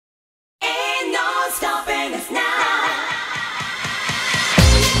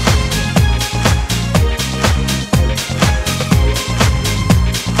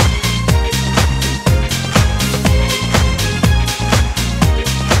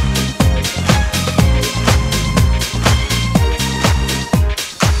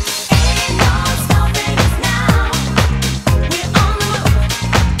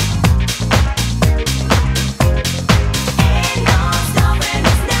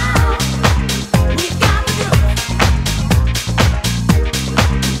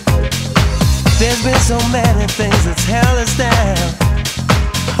so many things that's held us down,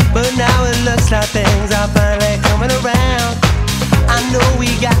 but now it looks like things are finally coming around. I know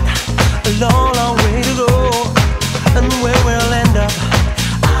we got a long, long way to go, and where we'll end up,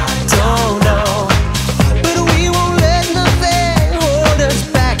 I don't know. But we won't let nothing hold us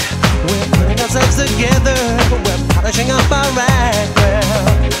back. We're putting ourselves together, we're polishing up our act, well.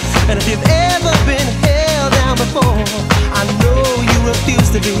 And if you've ever been held down before, I know you refuse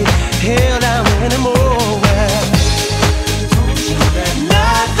to be held down anymore. Well, don't you let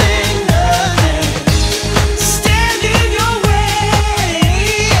nothing stand in your way.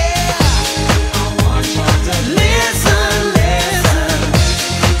 I want you to listen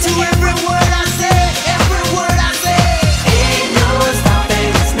to every word I say, every word I say. Ain't no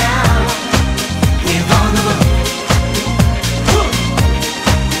stopping us now. We're on the move.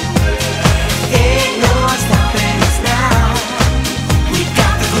 Ain't no stopping us now. We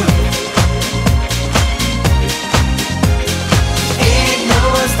got the groove. Ain't no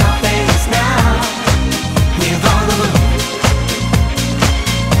stopping us now. We're on the move.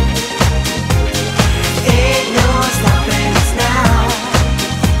 Ain't no stopping us now.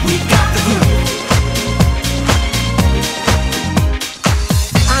 We got the groove.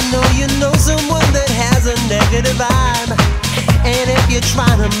 I know you know someone that has a negative vibe, and if you're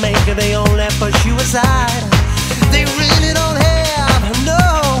trying to make it, they only push you aside. They really don't have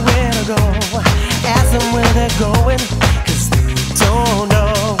nowhere to go. Ask them where they're going, 'cause they don't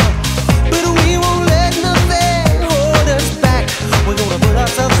know. But we won't let nothing hold us back. We're gonna